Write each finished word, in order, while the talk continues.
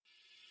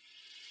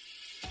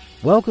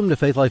Welcome to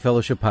Faith Life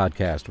Fellowship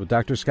Podcast with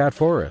Dr. Scott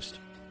Forrest.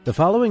 The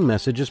following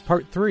message is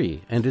part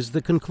 3 and is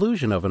the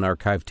conclusion of an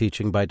archived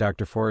teaching by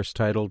Dr. Forrest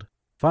titled,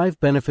 5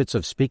 Benefits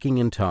of Speaking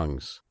in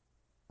Tongues.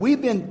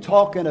 We've been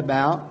talking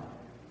about,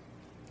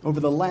 over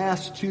the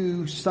last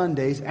 2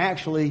 Sundays,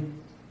 actually,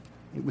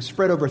 it was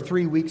spread over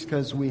 3 weeks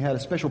because we had a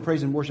special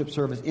praise and worship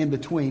service in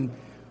between,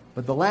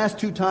 but the last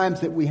 2 times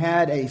that we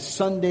had a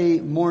Sunday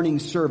morning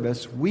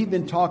service, we've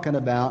been talking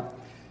about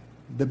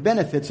the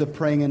benefits of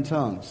praying in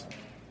tongues.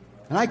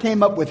 And I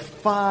came up with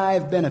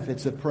 5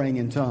 benefits of praying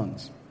in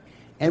tongues.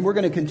 And we're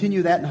going to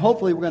continue that, and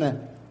hopefully we're going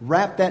to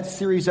wrap that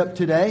series up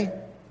today.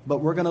 But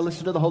we're going to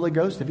listen to the Holy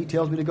Ghost. If He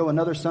tells me to go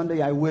another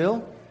Sunday, I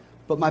will.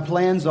 But my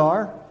plans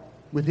are,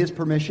 with His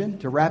permission,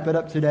 to wrap it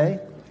up today.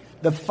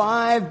 The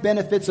 5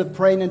 benefits of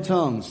praying in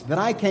tongues that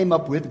I came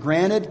up with.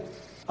 Granted,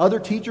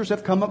 other teachers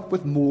have come up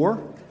with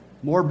more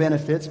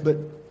benefits,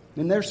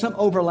 and there's some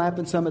overlap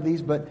in some of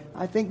these, but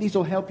I think these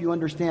will help you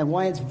understand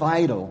why it's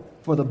vital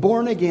for the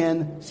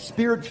born-again,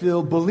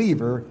 Spirit-filled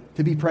believer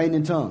to be praying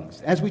in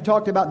tongues. As we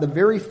talked about the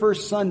very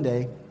first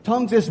Sunday,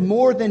 tongues is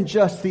more than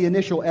just the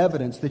initial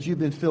evidence that you've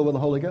been filled with the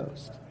Holy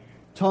Ghost.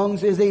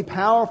 Tongues is a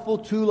powerful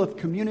tool of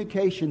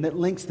communication that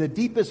links the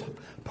deepest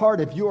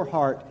part of your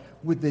heart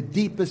with the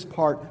deepest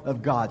part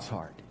of God's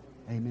heart.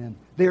 Amen.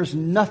 There's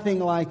nothing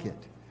like it.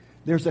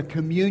 There's a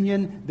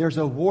communion, there's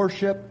a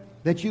worship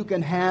that you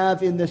can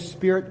have in the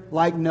Spirit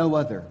like no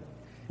other.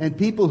 And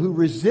people who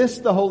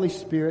resist the Holy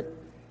Spirit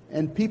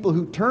and people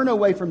who turn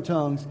away from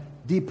tongues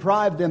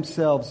deprive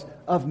themselves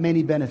of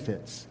many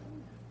benefits.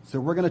 So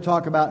we're going to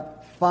talk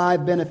about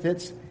 5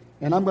 benefits,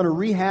 and I'm going to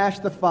rehash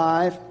the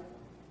 5,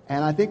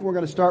 and I think we're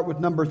going to start with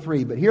number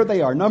 3. But here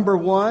they are. Number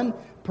 1,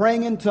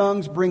 praying in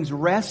tongues brings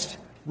rest,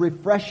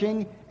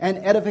 refreshing, and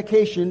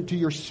edification to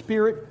your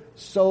spirit,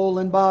 soul,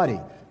 and body.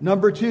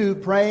 Number 2,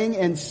 praying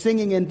and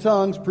singing in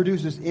tongues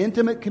produces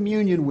intimate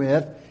communion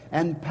with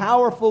and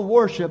powerful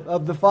worship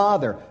of the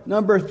Father.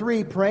 Number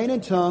 3, praying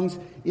in tongues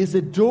is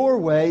a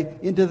doorway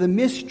into the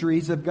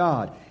mysteries of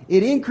God.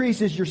 It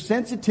increases your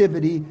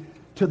sensitivity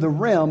to the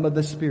realm of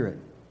the Spirit.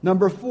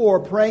 Number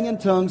 4, praying in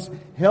tongues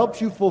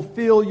helps you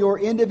fulfill your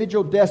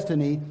individual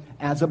destiny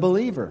as a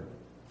believer.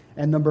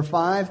 And number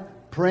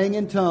 5, praying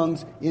in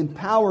tongues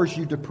empowers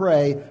you to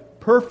pray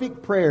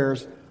perfect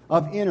prayers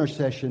of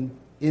intercession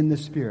in the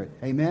Spirit.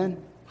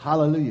 Amen?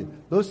 Hallelujah.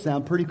 Those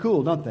sound pretty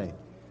cool, don't they?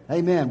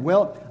 Amen.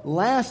 Well,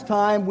 last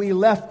time we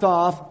left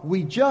off,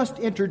 we just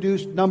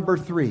introduced number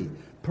 3.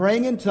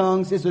 Praying in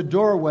tongues is a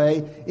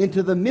doorway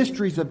into the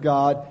mysteries of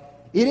God.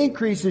 It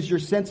increases your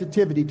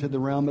sensitivity to the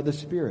realm of the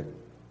Spirit.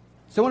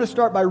 So I want to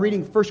start by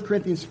reading 1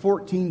 Corinthians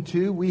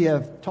 14:2. We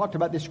have talked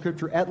about this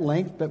scripture at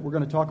length, but we're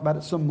going to talk about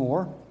it some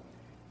more.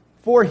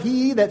 For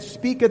he that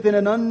speaketh in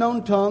an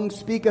unknown tongue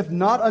speaketh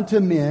not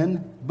unto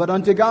men, but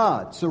unto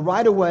God. So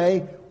right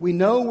away, we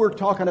know we're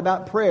talking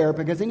about prayer,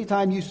 because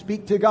anytime you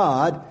speak to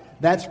God,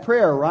 that's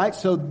prayer, right?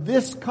 So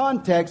this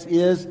context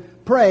is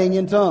praying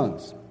in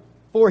tongues.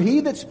 For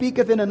he that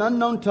speaketh in an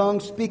unknown tongue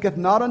speaketh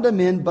not unto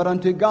men, but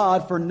unto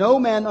God. For no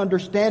man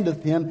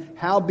understandeth him,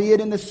 howbeit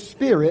in the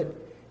Spirit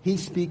he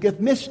speaketh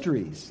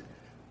mysteries.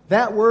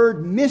 That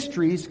word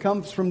mysteries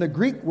comes from the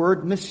Greek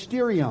word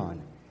mysterion.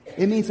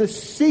 It means a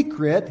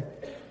secret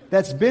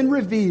that's been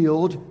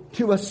revealed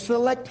to a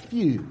select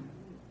few.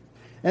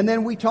 And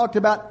then we talked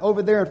about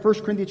over there in 1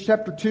 Corinthians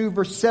chapter 2,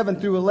 verse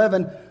 7 through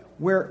 11,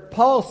 where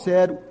Paul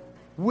said,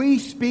 we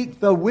speak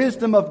the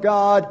wisdom of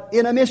God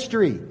in a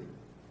mystery.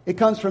 It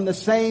comes from the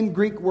same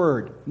Greek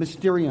word,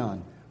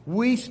 mysterion.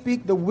 We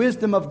speak the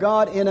wisdom of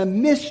God in a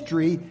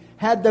mystery.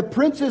 Had the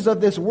princes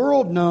of this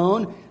world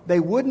known, they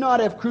would not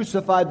have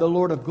crucified the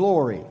Lord of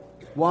glory.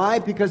 Why?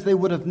 Because they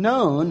would have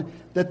known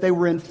that they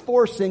were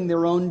enforcing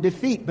their own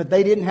defeat, but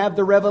they didn't have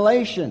the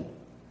revelation.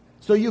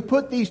 So you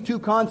put these 2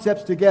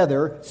 concepts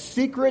together,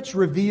 secrets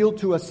revealed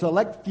to a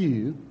select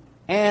few,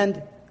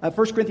 and 1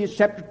 Corinthians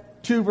chapter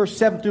 2, verse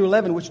 7 through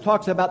 11, which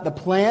talks about the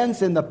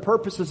plans and the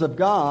purposes of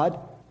God,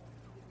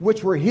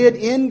 which were hid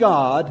in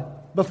God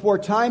before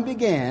time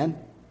began,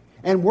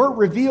 and weren't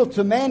revealed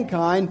to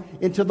mankind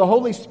until the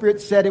Holy Spirit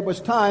said it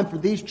was time for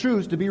these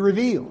truths to be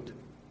revealed.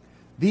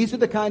 These are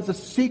the kinds of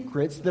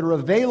secrets that are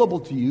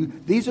available to you.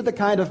 These are the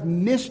kind of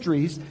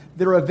mysteries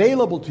that are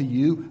available to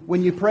you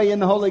when you pray in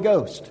the Holy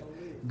Ghost.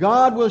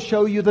 God will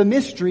show you the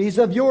mysteries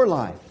of your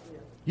life.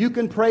 You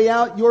can pray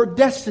out your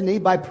destiny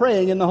by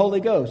praying in the Holy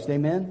Ghost.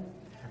 Amen?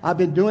 I've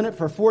been doing it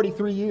for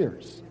 43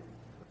 years.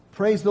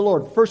 Praise the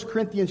Lord. 1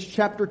 Corinthians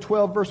chapter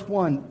 12, verse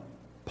 1.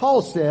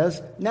 Paul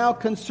says, now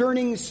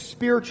concerning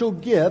spiritual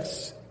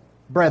gifts,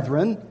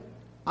 brethren,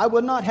 I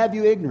would not have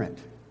you ignorant.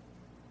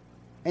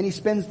 And he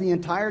spends the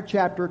entire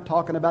chapter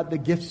talking about the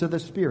gifts of the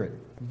Spirit.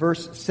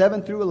 Verse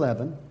 7 through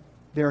 11,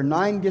 there are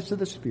 9 gifts of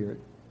the Spirit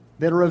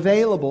that are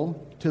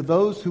available to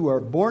those who are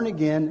born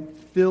again,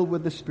 filled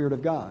with the Spirit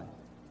of God.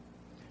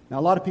 Now,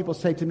 a lot of people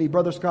say to me,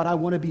 Brother Scott, I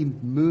want to be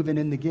moving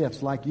in the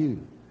gifts like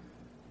you.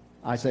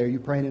 I say, are you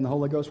praying in the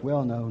Holy Ghost?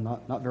 Well, no,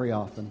 not very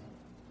often.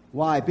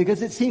 Why?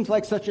 Because it seems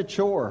like such a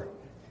chore.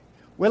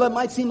 Well, it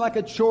might seem like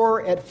a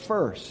chore at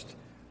first,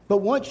 But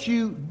once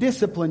you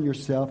discipline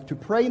yourself to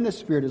pray in the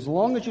Spirit as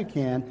long as you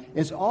can,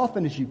 as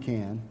often as you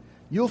can,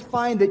 you'll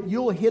find that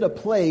you'll hit a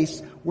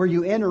place where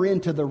you enter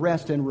into the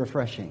rest and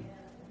refreshing.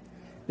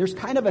 There's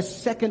kind of a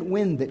second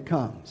wind that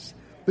comes.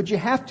 But you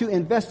have to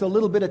invest a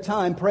little bit of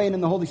time praying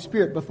in the Holy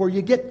Spirit before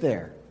you get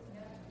there.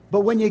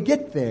 But when you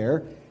get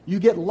there, you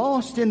get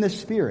lost in the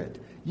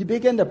Spirit. You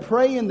begin to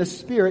pray in the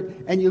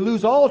Spirit and you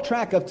lose all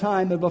track of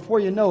time, and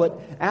before you know it,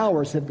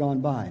 hours have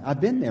gone by.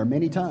 I've been there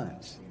many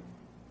times.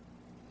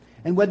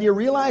 And whether you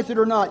realize it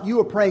or not,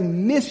 you are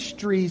praying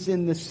mysteries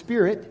in the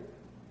Spirit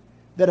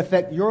that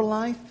affect your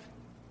life,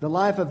 the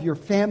life of your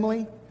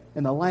family,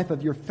 and the life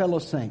of your fellow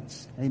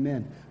saints.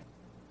 Amen.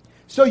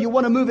 So you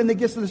want to move in the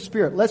gifts of the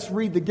Spirit. Let's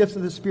read the gifts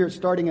of the Spirit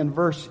starting in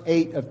verse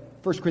 8 of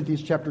 1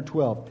 Corinthians chapter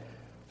 12.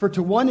 For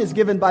to one is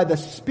given by the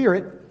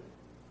Spirit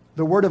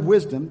the word of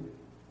wisdom,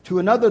 to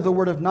another the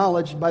word of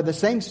knowledge by the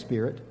same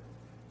Spirit,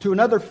 to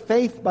another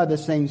faith by the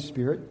same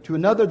Spirit, to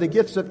another the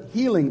gifts of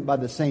healing by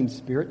the same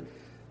Spirit,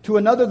 to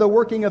another the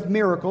working of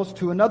miracles,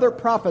 to another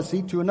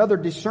prophecy, to another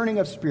discerning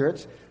of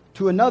spirits,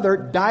 to another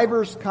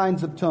divers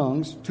kinds of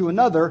tongues, to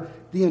another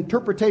the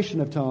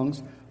interpretation of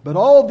tongues. But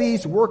all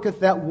these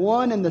worketh that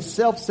one and the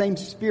selfsame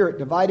Spirit,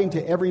 dividing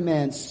to every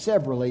man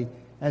severally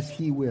as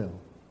he will.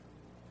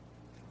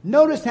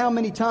 Notice how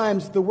many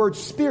times the word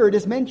Spirit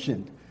is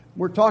mentioned.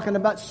 We're talking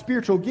about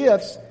spiritual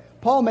gifts.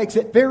 Paul makes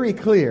it very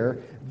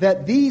clear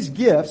that these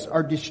gifts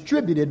are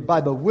distributed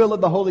by the will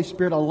of the Holy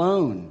Spirit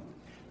alone.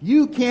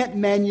 You can't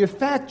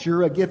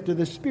manufacture a gift of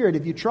the Spirit.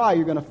 If you try,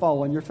 you're going to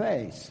fall on your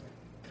face.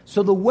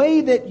 So the way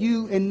that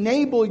you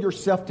enable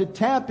yourself to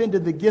tap into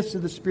the gifts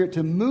of the Spirit,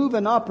 to move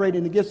and operate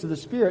in the gifts of the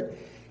Spirit,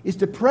 is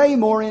to pray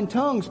more in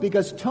tongues,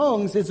 because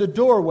tongues is a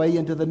doorway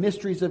into the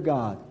mysteries of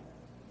God.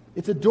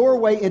 It's a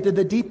doorway into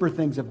the deeper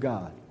things of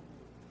God.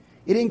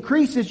 It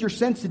increases your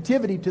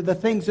sensitivity to the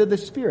things of the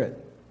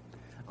Spirit.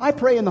 I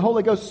pray in the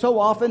Holy Ghost so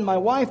often, my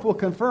wife will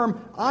confirm,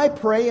 I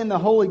pray in the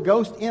Holy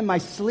Ghost in my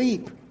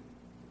sleep.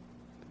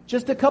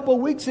 Just a couple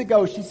of weeks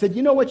ago, she said,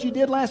 you know what you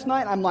did last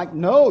night? I'm like,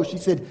 no. She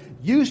said,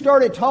 you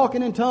started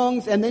talking in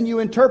tongues and then you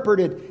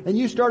interpreted and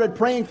you started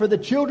praying for the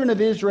children of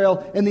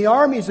Israel and the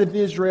armies of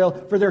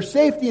Israel for their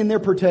safety and their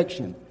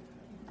protection.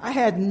 I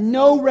had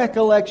no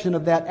recollection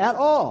of that at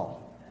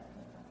all,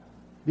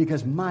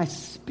 because my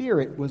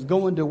spirit was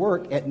going to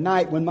work at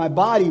night when my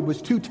body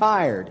was too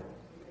tired.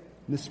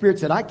 And the Spirit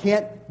said, I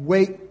can't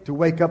wait to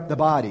wake up the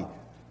body.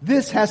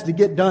 This has to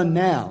get done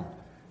now.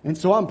 And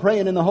so I'm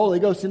praying in the Holy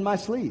Ghost in my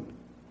sleep.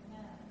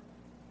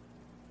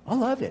 I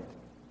love it.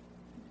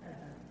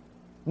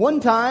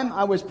 One time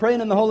I was praying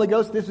in the Holy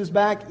Ghost. This was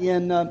back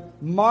in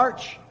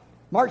March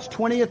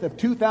 20th of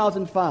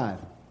 2005.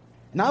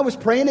 And I was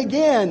praying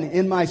again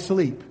in my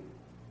sleep.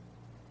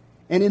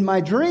 And in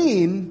my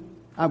dream,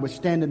 I was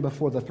standing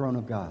before the throne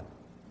of God.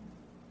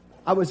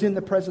 I was in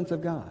the presence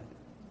of God.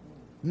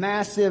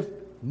 Massive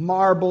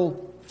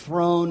marble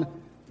throne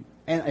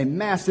and a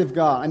massive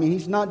God. I mean,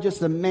 He's not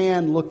just a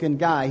man-looking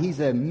guy. He's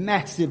a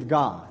massive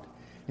God.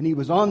 And He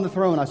was on the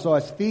throne. I saw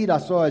His feet. I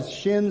saw His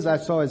shins. I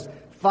saw His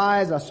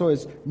thighs. I saw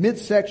His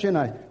midsection.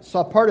 I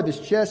saw part of His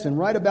chest. And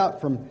right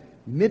about from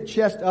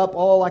mid-chest up,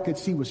 all I could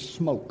see was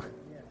smoke.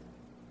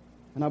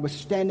 And I was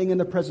standing in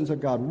the presence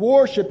of God,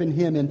 worshiping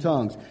Him in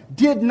tongues.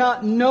 Did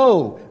not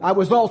know I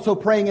was also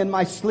praying in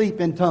my sleep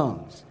in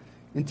tongues,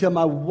 until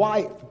my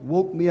wife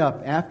woke me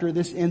up after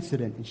this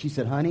incident. And she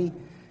said, honey,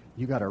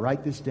 you got to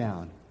write this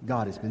down.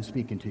 God has been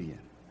speaking to you.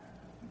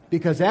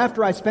 Because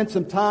after I spent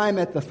some time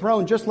at the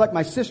throne, just like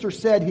my sister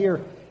said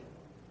here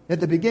at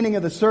the beginning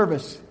of the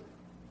service,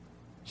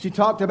 she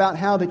talked about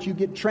how that you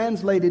get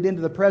translated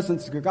into the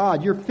presence of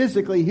God. You're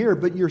physically here,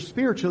 but you're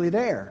spiritually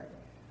there.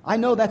 I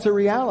know that's a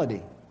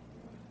reality.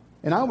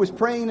 And I was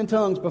praying in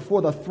tongues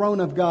before the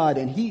throne of God,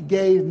 and He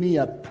gave me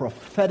a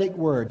prophetic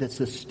word that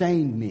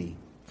sustained me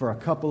for a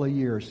couple of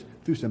years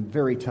through some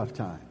very tough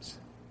times.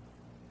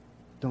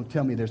 Don't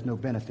tell me there's no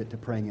benefit to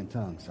praying in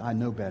tongues. I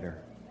know better.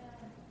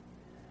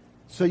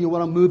 So you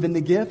want to move in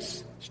the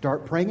gifts?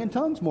 Start praying in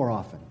tongues more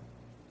often.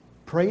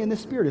 Pray in the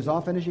Spirit as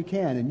often as you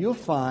can, and you'll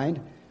find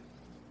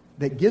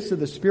that gifts of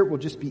the Spirit will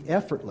just be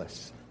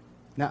effortless.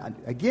 Now,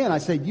 again, I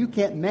say you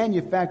can't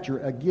manufacture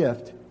a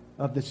gift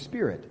of the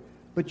Spirit,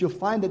 but you'll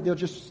find that they'll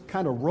just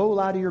kind of roll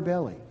out of your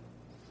belly.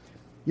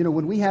 You know,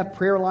 when we have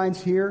prayer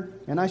lines here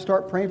and I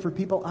start praying for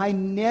people, I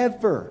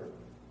never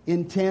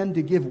intend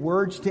to give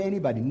words to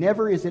anybody.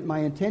 Never is it my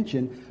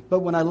intention. But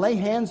when I lay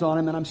hands on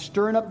them and I'm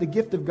stirring up the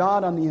gift of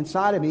God on the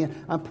inside of me,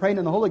 and I'm praying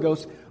in the Holy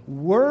Ghost,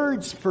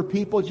 words for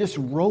people just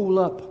roll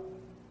up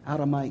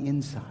out of my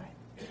inside,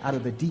 out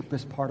of the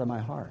deepest part of my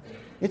heart.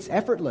 It's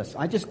effortless.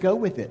 I just go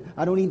with it.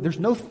 There's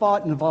no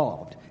thought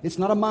involved. It's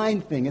not a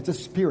mind thing. It's a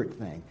spirit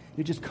thing.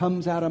 It just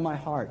comes out of my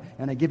heart,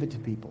 and I give it to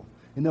people.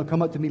 And they'll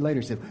come up to me later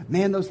and say,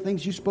 man, those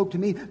things you spoke to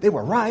me, they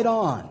were right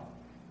on.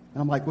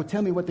 And I'm like, well,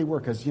 tell me what they were,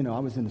 because, I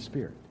was in the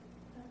Spirit.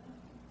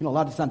 A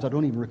lot of times I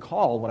don't even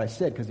recall what I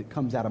said because it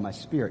comes out of my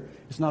spirit.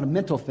 It's not a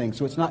mental thing,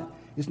 so it's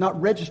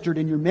not registered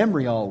in your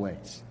memory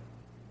always.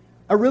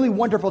 A really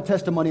wonderful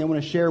testimony I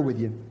want to share with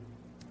you.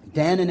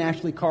 Dan and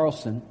Ashley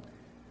Carlson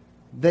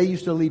They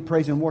used to lead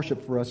praise and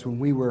worship for us when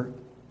we were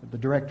the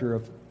director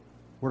of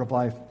Word of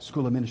Life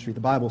School of Ministry, the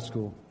Bible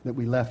school that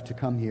we left to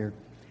come here.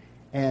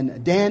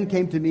 And Dan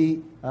came to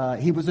me.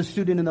 He was a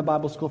student in the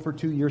Bible school for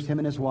 2 years, him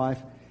and his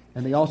wife.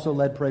 And they also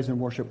led praise and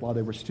worship while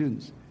they were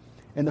students.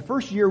 And the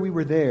first year we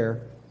were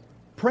there,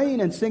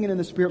 praying and singing in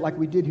the Spirit like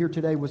we did here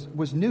today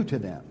was new to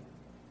them.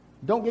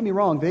 Don't get me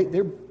wrong,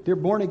 they're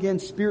born again,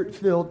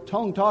 Spirit-filled,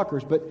 tongue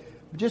talkers, but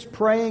just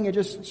praying and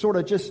just sort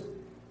of just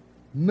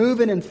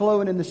moving and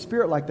flowing in the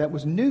Spirit like that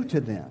was new to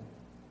them.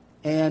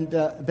 And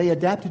they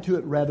adapted to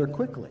it rather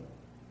quickly.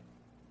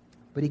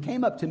 But he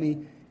came up to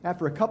me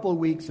after a couple of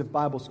weeks of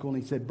Bible school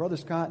and he said, Brother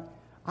Scott,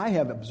 I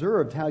have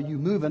observed how you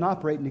move and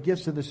operate in the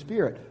gifts of the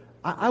Spirit.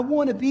 I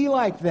want to be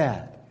like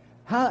that.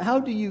 How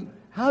do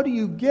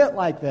you get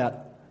like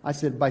that? I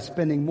said, by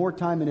spending more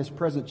time in His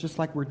presence, just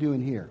like we're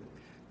doing here.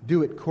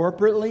 Do it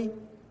corporately,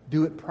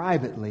 do it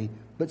privately,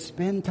 but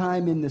spend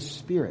time in the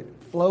Spirit,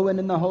 flowing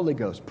in the Holy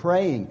Ghost,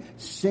 praying,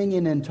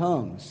 singing in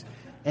tongues,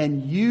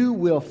 and you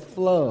will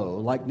flow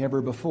like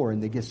never before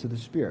in the gifts of the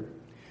Spirit.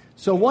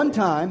 So one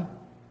time,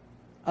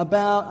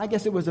 I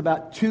guess it was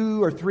about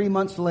 2 or 3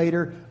 months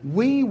later,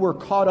 we were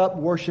caught up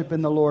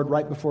worshiping the Lord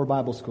right before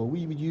Bible school.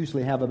 We would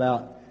usually have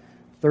about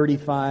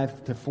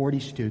 35 to 40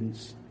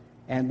 students.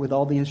 And with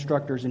all the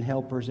instructors and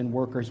helpers and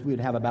workers, we would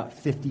have about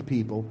 50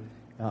 people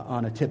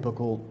on a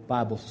typical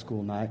Bible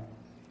school night.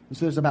 And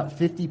so there's about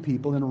 50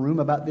 people in a room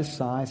about this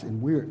size,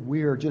 and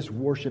we are just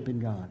worshiping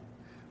God.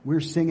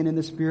 We're singing in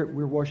the Spirit.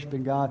 We're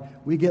worshiping God.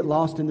 We get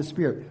lost in the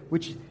Spirit,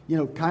 which,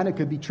 kind of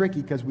could be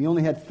tricky because we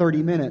only had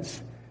 30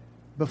 minutes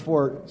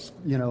before,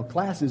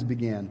 classes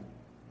began.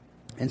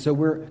 And so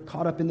we're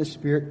caught up in the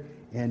Spirit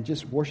and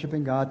just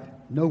worshiping God.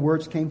 No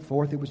words came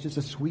forth. It was just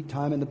a sweet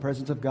time in the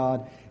presence of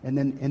God. And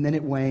then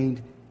it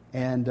waned.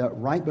 And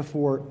right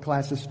before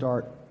classes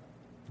start,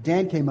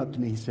 Dan came up to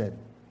me. He said,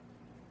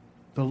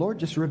 the Lord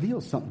just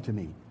revealed something to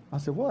me. I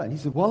said, what? He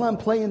said, while I'm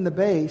playing the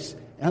bass,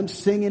 I'm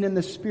singing in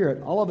the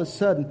Spirit. All of a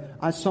sudden,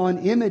 I saw an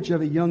image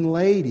of a young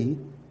lady.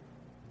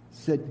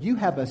 Said, you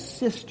have a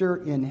sister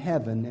in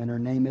heaven, and her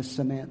name is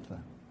Samantha.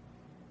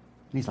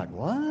 And he's like,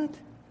 what?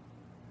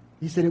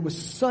 He said it was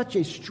such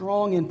a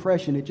strong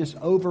impression, it just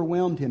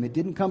overwhelmed him. It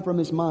didn't come from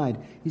his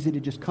mind. He said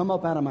it just come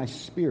up out of my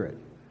spirit.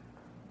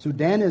 So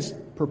Dan is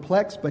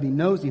perplexed, but he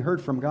knows he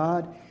heard from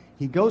God.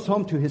 He goes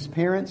home to his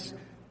parents,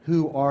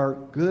 who are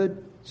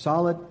good,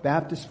 solid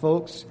Baptist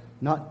folks,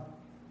 not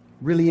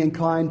really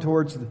inclined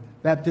towards the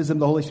baptism of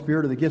the Holy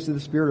Spirit or the gifts of the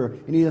Spirit or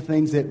any of the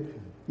things that,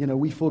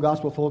 we full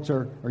gospel folks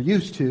are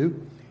used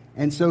to.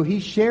 And so he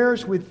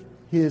shares with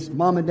his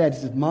mom and dad. He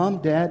says, Mom,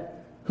 Dad,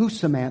 who's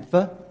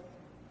Samantha?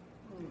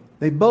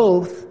 They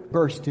both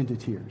burst into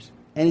tears.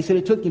 And he said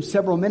it took him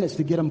several minutes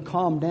to get them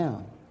calmed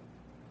down.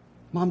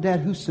 Mom, Dad,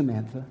 who's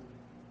Samantha?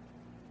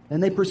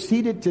 And they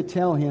proceeded to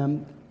tell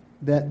him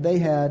that they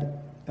had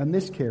a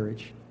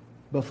miscarriage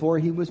before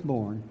he was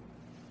born.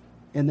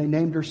 And they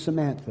named her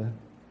Samantha.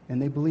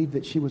 And they believed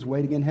that she was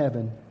waiting in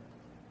heaven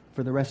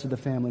for the rest of the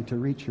family to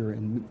reach her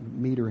and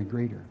meet her and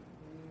greet her.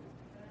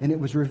 And it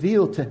was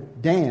revealed to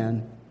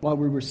Dan while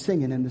we were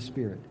singing in the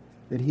Spirit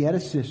that he had a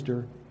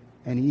sister,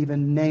 and he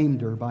even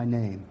named her by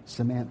name,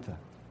 Samantha.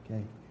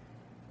 Okay,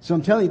 so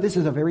I'm telling you, this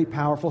is a very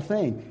powerful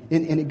thing.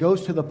 And it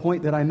goes to the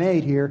point that I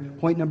made here,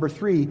 point number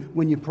 3.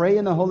 When you pray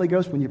in the Holy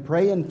Ghost, when you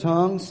pray in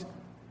tongues,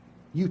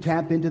 you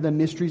tap into the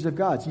mysteries of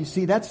God. So you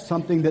see, that's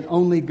something that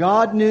only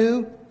God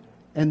knew,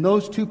 and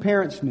those two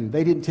parents knew.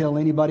 They didn't tell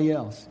anybody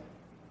else.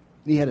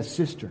 He had a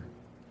sister,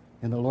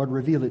 and the Lord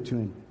revealed it to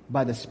him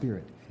by the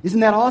Spirit. Isn't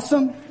that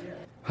awesome? Yeah.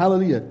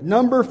 Hallelujah.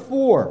 Number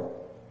 4.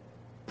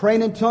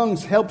 Praying in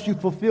tongues helps you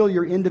fulfill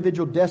your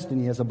individual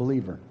destiny as a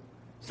believer.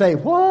 Say,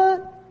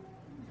 what?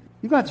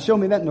 You've got to show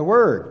me that in the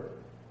Word.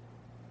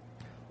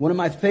 One of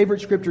my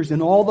favorite scriptures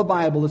in all the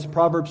Bible is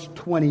Proverbs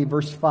 20,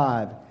 verse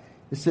 5.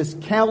 It says,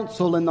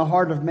 counsel in the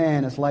heart of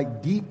man is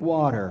like deep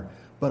water,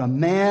 but a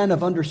man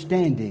of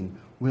understanding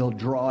will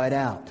draw it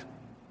out.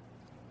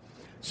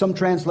 Some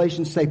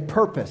translations say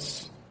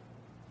purpose.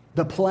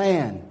 The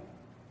plan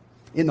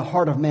in the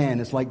heart of man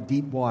is like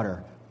deep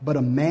water, but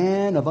a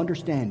man of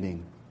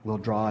understanding will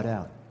draw it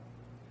out.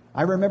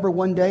 I remember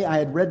one day I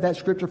had read that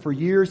scripture for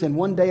years, and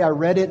one day I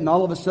read it, and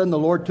all of a sudden the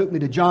Lord took me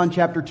to John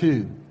chapter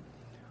 2,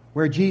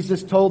 where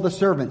Jesus told the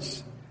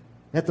servants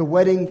at the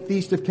wedding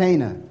feast of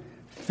Cana,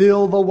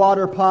 fill the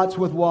water pots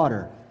with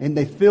water. And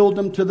they filled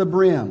them to the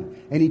brim.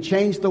 And He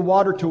changed the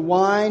water to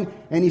wine,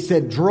 and He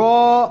said,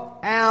 draw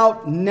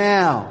out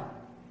now.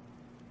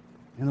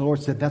 And the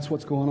Lord said, that's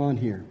what's going on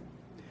here.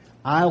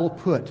 I'll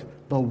put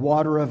the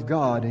water of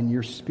God in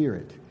your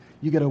spirit.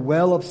 You get a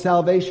well of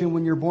salvation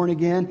when you're born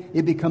again.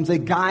 It becomes a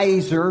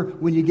geyser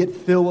when you get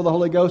filled with the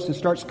Holy Ghost and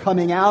starts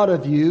coming out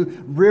of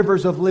you.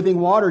 Rivers of living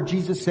water,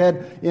 Jesus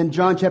said in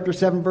John chapter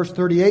 7, verse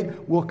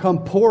 38, will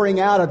come pouring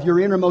out of your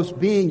innermost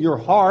being, your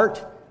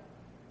heart.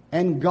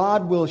 And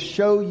God will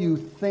show you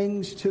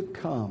things to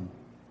come.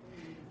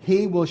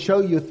 He will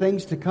show you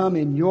things to come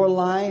in your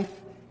life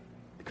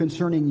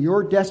concerning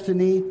your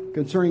destiny,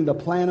 concerning the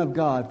plan of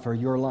God for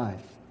your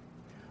life.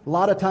 A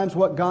lot of times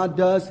what God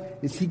does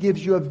is He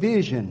gives you a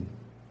vision.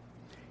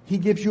 He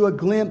gives you a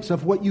glimpse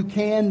of what you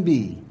can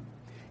be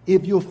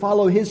if you'll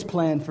follow His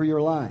plan for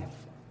your life.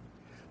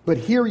 But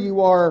here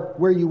you are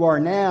where you are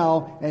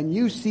now, and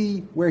you see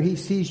where He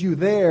sees you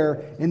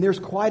there, and there's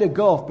quite a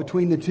gulf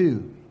between the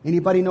two.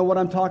 Anybody know what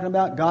I'm talking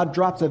about? God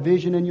drops a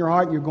vision in your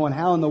heart, and you're going,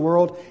 how in the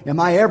world am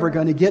I ever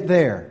going to get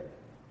there?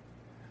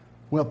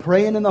 Well,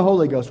 praying in the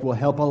Holy Ghost will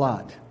help a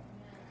lot.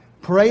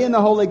 Pray in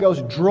the Holy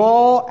Ghost.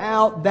 Draw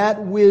out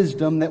that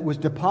wisdom that was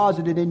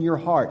deposited in your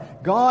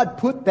heart. God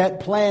put that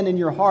plan in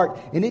your heart,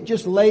 and it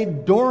just lay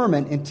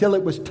dormant until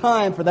it was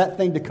time for that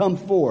thing to come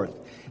forth.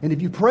 And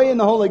if you pray in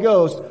the Holy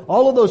Ghost,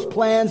 all of those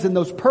plans and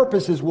those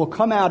purposes will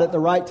come out at the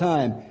right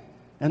time.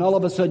 And all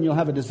of a sudden you'll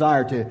have a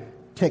desire to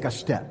take a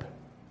step.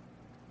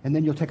 And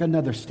then you'll take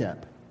another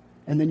step.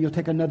 And then you'll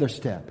take another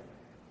step.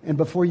 And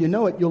before you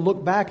know it, you'll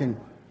look back and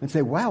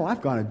say, wow,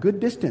 I've gone a good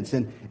distance.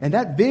 And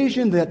that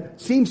vision that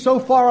seemed so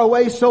far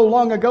away so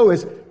long ago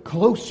is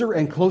closer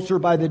and closer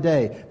by the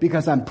day.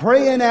 Because I'm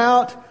praying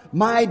out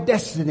my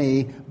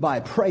destiny by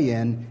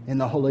praying in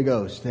the Holy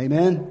Ghost.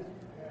 Amen?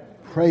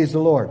 Praise the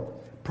Lord.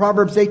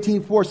 Proverbs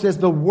 18:4 says,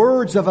 the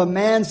words of a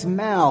man's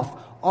mouth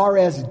are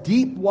as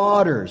deep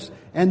waters,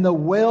 and the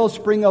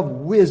wellspring of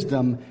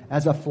wisdom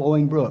as a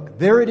flowing brook.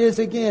 There it is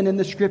again in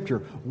the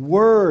Scripture.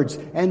 Words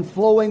and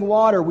flowing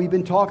water. We've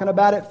been talking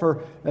about it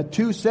for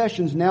 2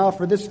 sessions now.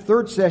 For this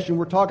 3rd session,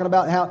 we're talking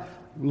about how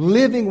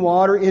living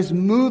water is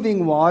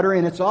moving water,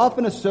 and it's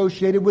often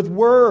associated with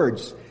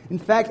words. In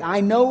fact,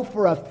 I know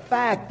for a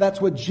fact that's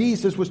what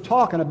Jesus was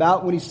talking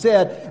about when He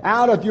said,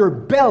 out of your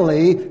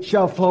belly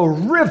shall flow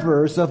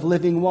rivers of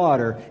living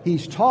water.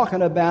 He's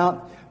talking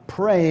about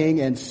praying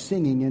and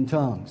singing in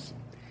tongues.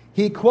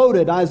 He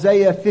quoted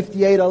Isaiah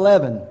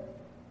 58:11.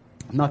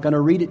 I'm not going to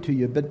read it to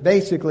you, but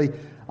basically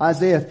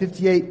Isaiah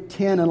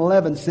 58:10 and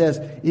 11 says,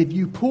 if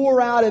you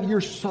pour out of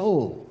your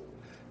soul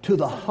to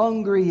the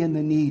hungry and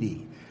the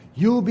needy,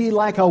 you'll be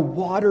like a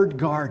watered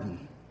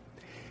garden.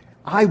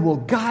 I will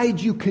guide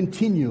you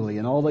continually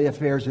in all the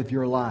affairs of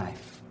your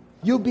life.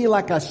 You'll be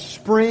like a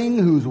spring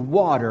whose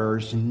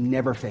waters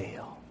never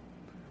fail.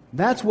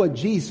 That's what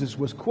Jesus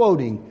was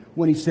quoting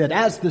when He said,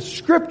 as the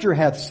Scripture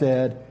hath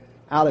said,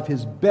 out of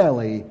His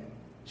belly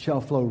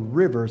shall flow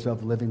rivers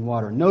of living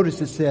water. Notice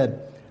it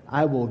said,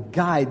 I will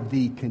guide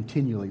thee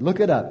continually. Look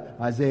it up.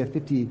 Isaiah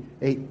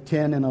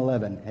 58:10 and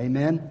 11.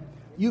 Amen.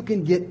 You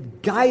can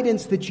get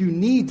guidance that you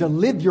need to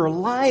live your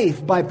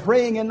life by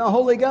praying in the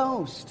Holy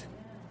Ghost.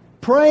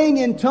 Praying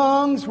in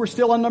tongues, we're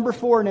still on number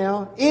 4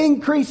 now,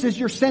 increases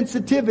your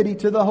sensitivity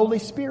to the Holy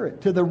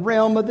Spirit, to the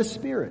realm of the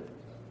Spirit.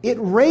 It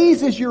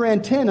raises your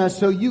antenna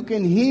so you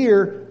can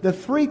hear the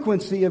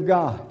frequency of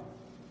God.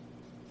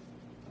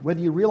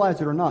 Whether you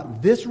realize it or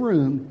not, this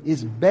room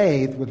is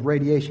bathed with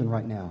radiation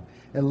right now.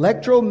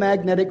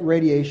 Electromagnetic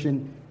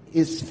radiation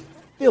is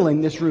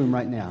filling this room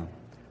right now.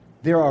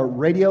 There are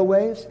radio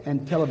waves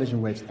and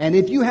television waves. And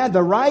if you had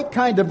the right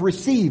kind of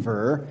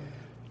receiver,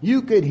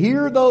 you could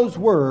hear those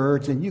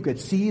words and you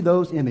could see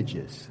those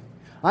images.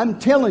 I'm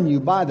telling you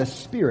by the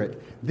Spirit,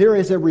 there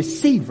is a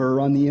receiver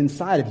on the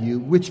inside of you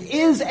which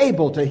is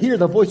able to hear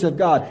the voice of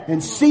God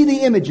and see the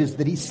images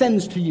that He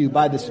sends to you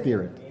by the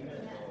Spirit.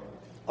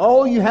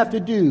 All you have to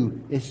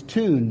do is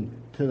tune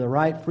to the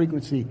right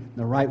frequency,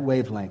 the right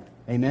wavelength.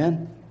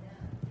 Amen?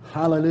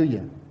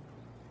 Hallelujah.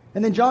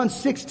 And then John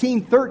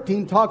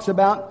 16:13 talks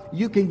about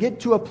you can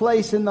get to a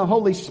place in the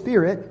Holy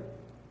Spirit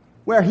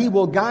where He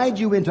will guide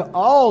you into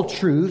all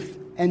truth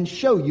and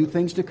show you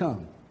things to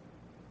come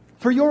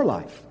for your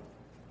life.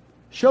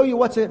 Show you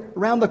what's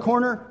around the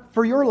corner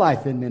for your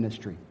life in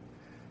ministry.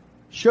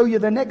 Show you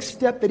the next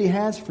step that He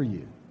has for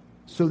you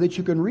so that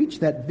you can reach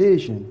that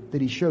vision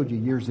that He showed you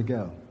years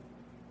ago.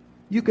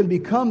 You can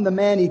become the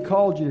man He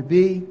called you to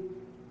be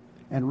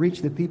and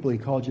reach the people He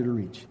called you to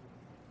reach.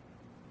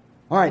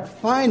 All right,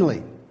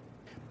 finally,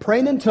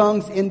 praying in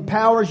tongues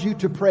empowers you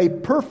to pray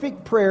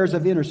perfect prayers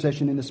of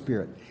intercession in the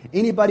Spirit.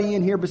 Anybody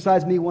in here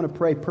besides me want to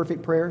pray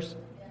perfect prayers?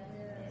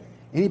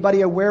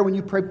 Anybody aware when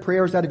you pray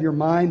prayers out of your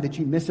mind that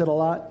you miss it a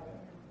lot?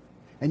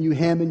 And you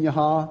hem and you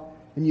haw,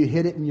 and you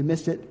hit it and you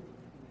miss it?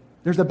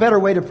 There's a better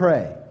way to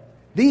pray.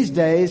 These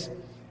days,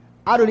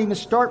 I don't even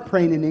start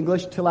praying in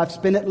English till I've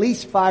spent at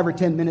least 5 or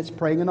 10 minutes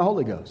praying in the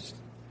Holy Ghost.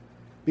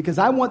 Because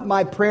I want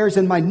my prayers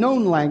in my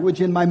known language,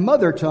 in my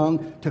mother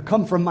tongue, to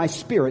come from my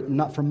spirit and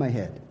not from my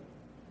head.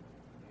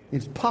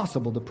 It's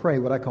possible to pray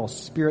what I call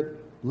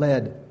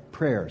Spirit-led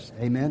prayers.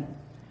 Amen?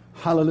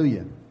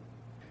 Hallelujah.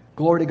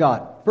 Glory to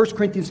God. 1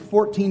 Corinthians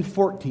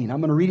 14:14.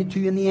 I'm going to read it to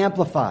you in the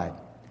Amplified.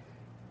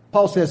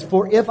 Paul says,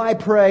 for if I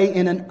pray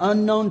in an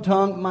unknown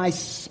tongue, my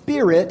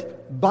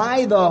spirit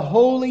by the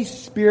Holy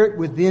Spirit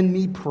within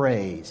me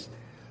prays.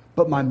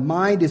 But my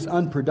mind is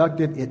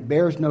unproductive, it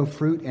bears no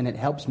fruit, and it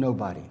helps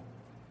nobody.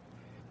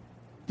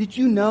 Did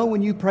you know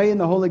when you pray in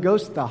the Holy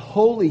Ghost, the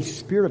Holy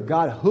Spirit of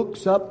God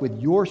hooks up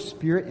with your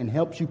spirit and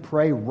helps you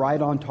pray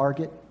right on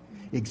target?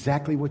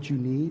 Exactly what you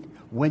need,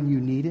 when you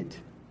need it,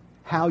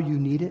 how you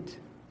need it,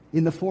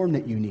 in the form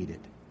that you need it.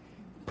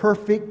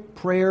 Perfect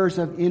prayers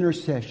of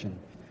intercession.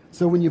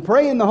 So when you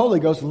pray in the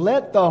Holy Ghost,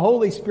 let the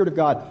Holy Spirit of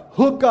God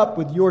hook up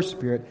with your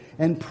spirit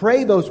and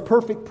pray those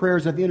perfect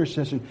prayers of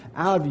intercession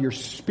out of your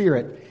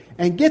spirit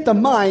and get the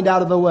mind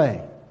out of the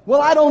way.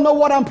 Well, I don't know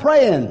what I'm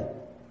praying.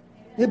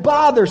 It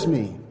bothers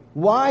me.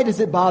 Why does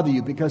it bother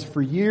you? Because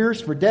for years,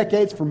 for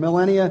decades, for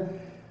millennia,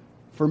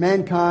 for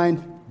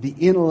mankind, the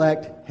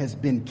intellect has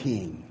been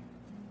king.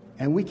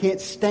 And we can't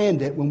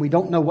stand it when we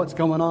don't know what's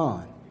going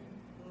on.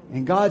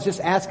 And God's just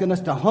asking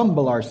us to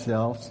humble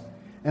ourselves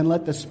and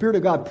let the Spirit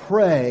of God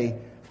pray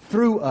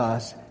through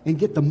us and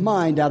get the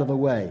mind out of the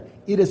way.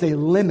 It is a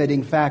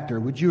limiting factor.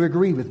 Would you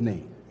agree with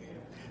me?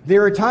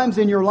 There are times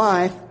in your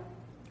life,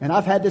 and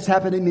I've had this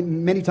happen to me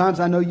many times,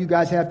 I know you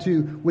guys have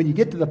too, when you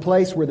get to the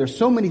place where there's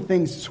so many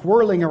things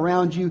swirling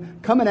around you,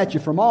 coming at you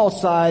from all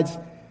sides,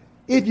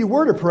 if you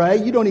were to pray,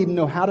 you don't even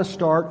know how to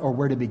start or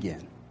where to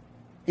begin.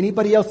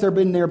 Anybody else ever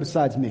been there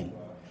besides me?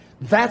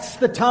 That's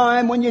the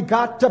time when you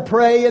got to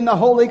pray in the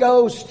Holy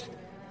Ghost.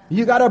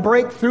 You got to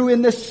break through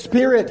in the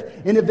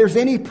Spirit. And if there's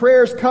any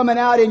prayers coming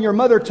out in your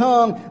mother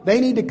tongue,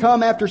 they need to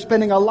come after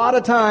spending a lot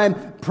of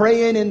time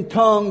praying in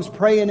tongues,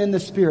 praying in the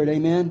Spirit.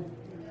 Amen?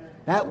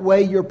 That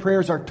way your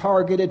prayers are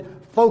targeted,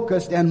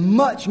 focused, and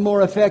much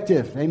more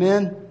effective.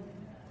 Amen?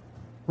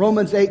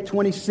 Romans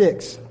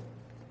 8:26.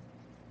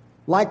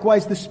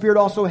 Likewise, the Spirit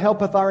also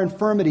helpeth our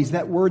infirmities.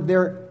 That word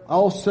there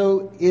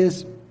also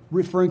is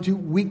referring to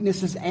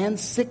weaknesses and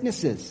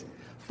sicknesses.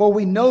 For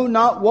we know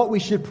not what we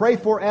should pray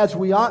for as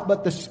we ought,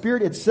 but the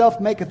Spirit itself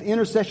maketh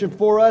intercession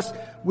for us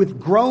with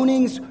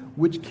groanings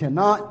which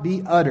cannot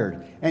be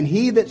uttered. And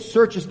he that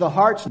searcheth the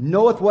hearts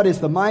knoweth what is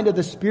the mind of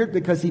the Spirit,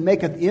 because he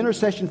maketh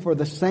intercession for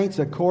the saints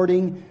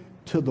according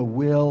to the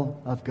will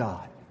of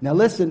God. Now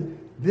listen,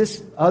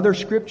 this other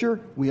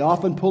scripture, we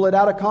often pull it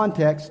out of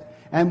context,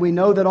 and we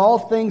know that all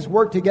things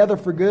work together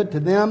for good to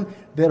them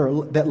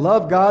that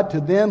love God, to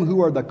them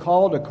who are the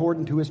called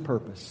according to His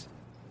purpose.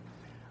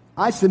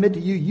 I submit to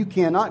you, you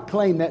cannot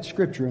claim that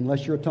scripture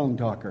unless you're a tongue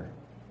talker.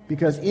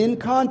 Because in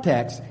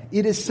context,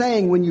 it is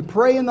saying when you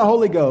pray in the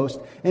Holy Ghost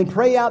and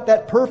pray out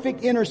that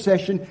perfect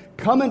intercession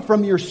coming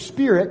from your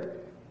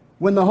spirit,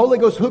 when the Holy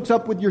Ghost hooks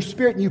up with your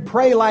spirit and you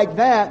pray like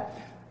that,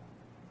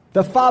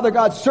 the Father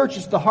God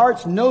searches the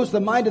hearts, knows the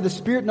mind of the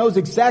Spirit, knows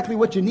exactly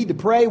what you need to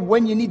pray,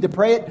 when you need to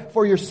pray it,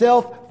 for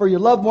yourself, for your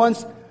loved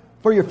ones,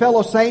 for your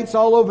fellow saints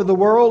all over the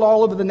world,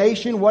 all over the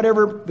nation,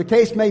 whatever the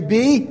case may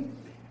be.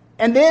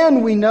 And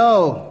then we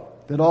know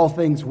that all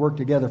things work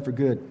together for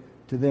good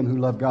to them who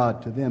love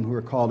God, to them who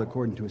are called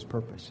according to His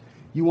purpose.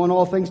 You want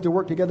all things to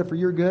work together for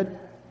your good?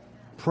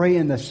 Pray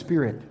in the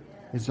Spirit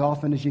as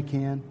often as you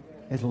can,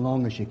 as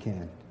long as you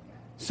can.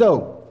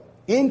 So,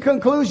 in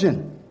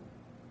conclusion,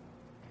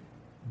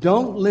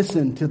 don't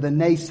listen to the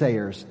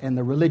naysayers and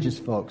the religious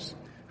folks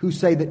who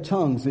say that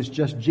tongues is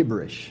just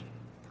gibberish,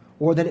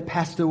 or that it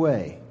passed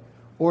away,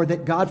 or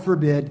that, God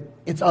forbid,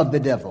 it's of the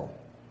devil.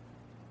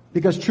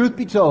 Because truth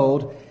be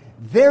told,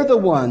 they're the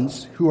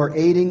ones who are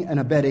aiding and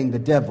abetting the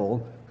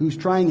devil, who's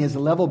trying his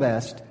level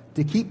best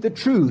to keep the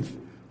truth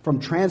from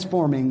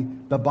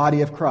transforming the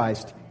body of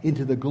Christ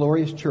into the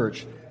glorious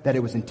church that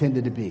it was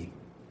intended to be.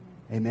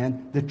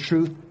 Amen? The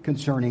truth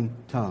concerning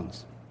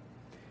tongues.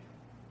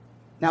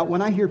 Now,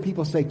 when I hear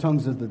people say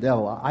tongues is the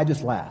devil, I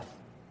just laugh.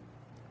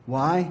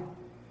 Why?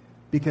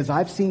 Because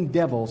I've seen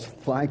devils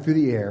flying through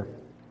the air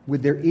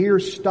with their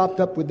ears stopped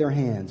up with their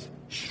hands,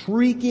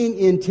 shrieking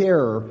in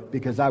terror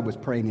because I was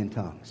praying in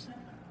tongues.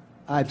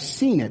 I've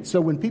seen it.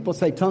 So when people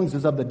say tongues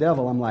is of the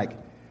devil, I'm like,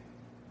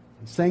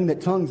 saying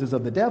that tongues is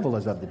of the devil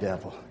is of the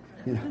devil.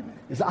 You know,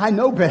 I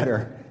know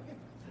better.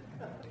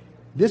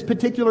 This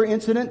particular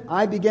incident,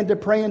 I began to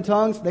pray in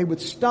tongues. They would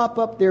stop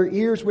up their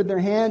ears with their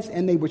hands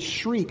and they would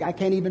shriek. I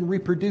can't even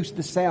reproduce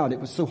the sound. It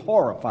was so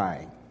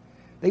horrifying.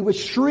 They would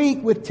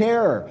shriek with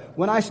terror.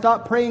 When I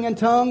stopped praying in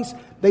tongues,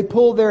 they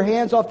pulled their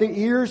hands off their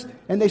ears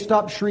and they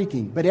stopped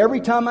shrieking. But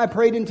every time I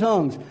prayed in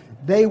tongues,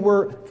 they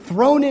were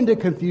thrown into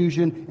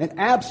confusion and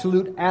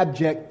absolute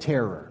abject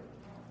terror.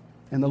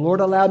 And the Lord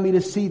allowed me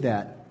to see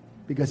that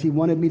because He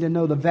wanted me to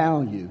know the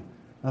value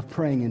of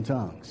praying in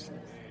tongues.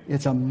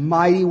 It's a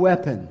mighty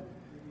weapon.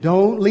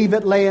 Don't leave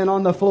it laying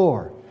on the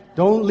floor.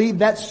 Don't leave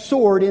that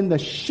sword in the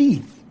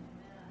sheath.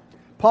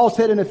 Paul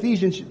said in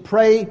Ephesians,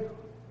 pray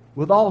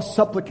with all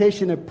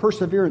supplication and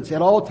perseverance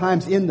at all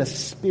times in the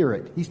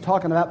Spirit. He's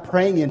talking about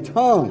praying in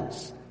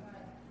tongues.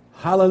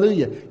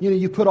 Hallelujah. You know,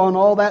 you put on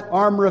all that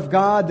armor of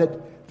God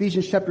that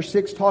Ephesians chapter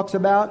 6 talks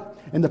about.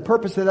 And the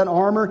purpose of that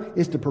armor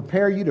is to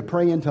prepare you to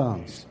pray in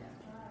tongues.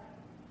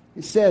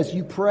 It says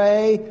you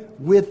pray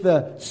with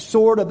the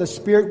sword of the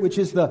Spirit, which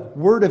is the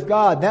Word of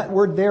God. That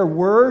word there,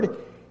 word,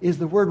 is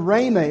the word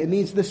rhema. It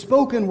means the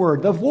spoken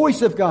word, the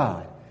voice of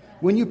God.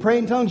 When you pray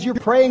in tongues, you're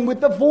praying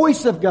with the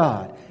voice of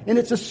God. And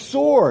it's a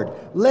sword.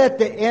 Let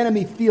the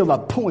enemy feel the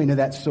point of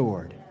that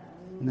sword.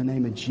 In the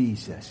name of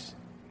Jesus.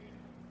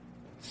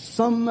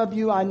 Some of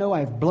you, I know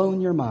I've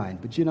blown your mind.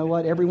 But you know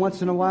what? Every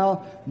once in a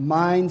while,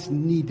 minds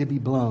need to be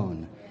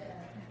blown.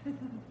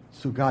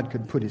 So God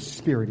could put His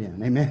Spirit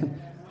in.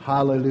 Amen?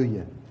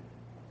 Hallelujah.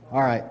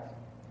 All right.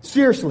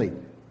 Seriously,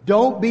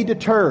 don't be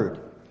deterred.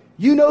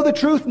 You know the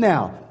truth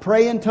now.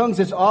 Pray in tongues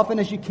as often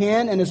as you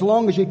can and as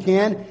long as you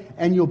can,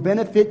 and you'll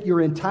benefit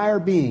your entire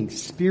being,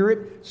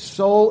 spirit,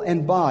 soul,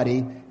 and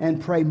body, and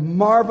pray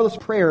marvelous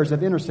prayers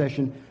of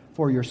intercession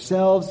for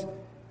yourselves,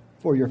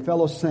 for your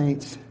fellow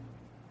saints.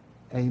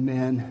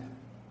 Amen.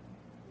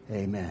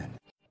 Amen.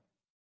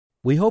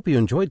 We hope you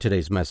enjoyed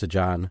today's message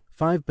on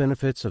 5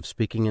 Benefits of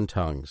Speaking in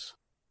Tongues.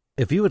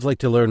 If you would like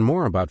to learn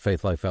more about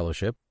Faith Life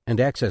Fellowship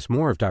and access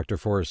more of Dr.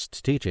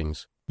 Forrest's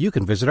teachings, you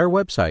can visit our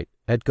website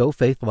at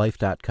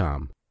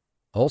gofaithlife.com.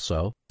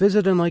 Also,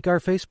 visit and like our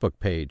Facebook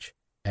page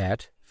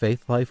at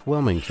Faith Life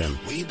Wilmington.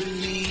 We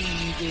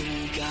believe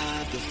in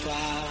God the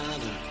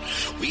Father.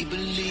 We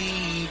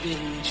believe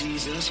in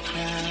Jesus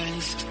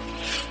Christ.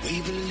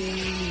 We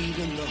believe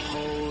in the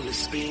Holy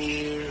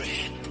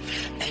Spirit,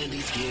 and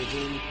He's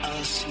given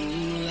us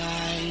new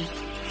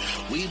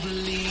life. We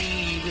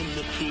believe in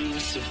the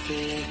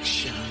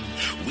crucifixion.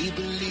 We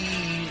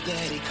believe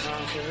that He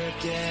conquered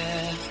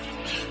death.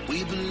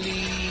 We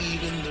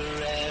believe in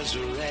the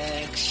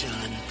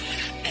resurrection,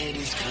 and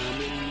He's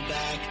coming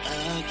back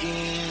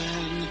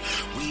again.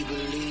 We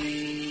believe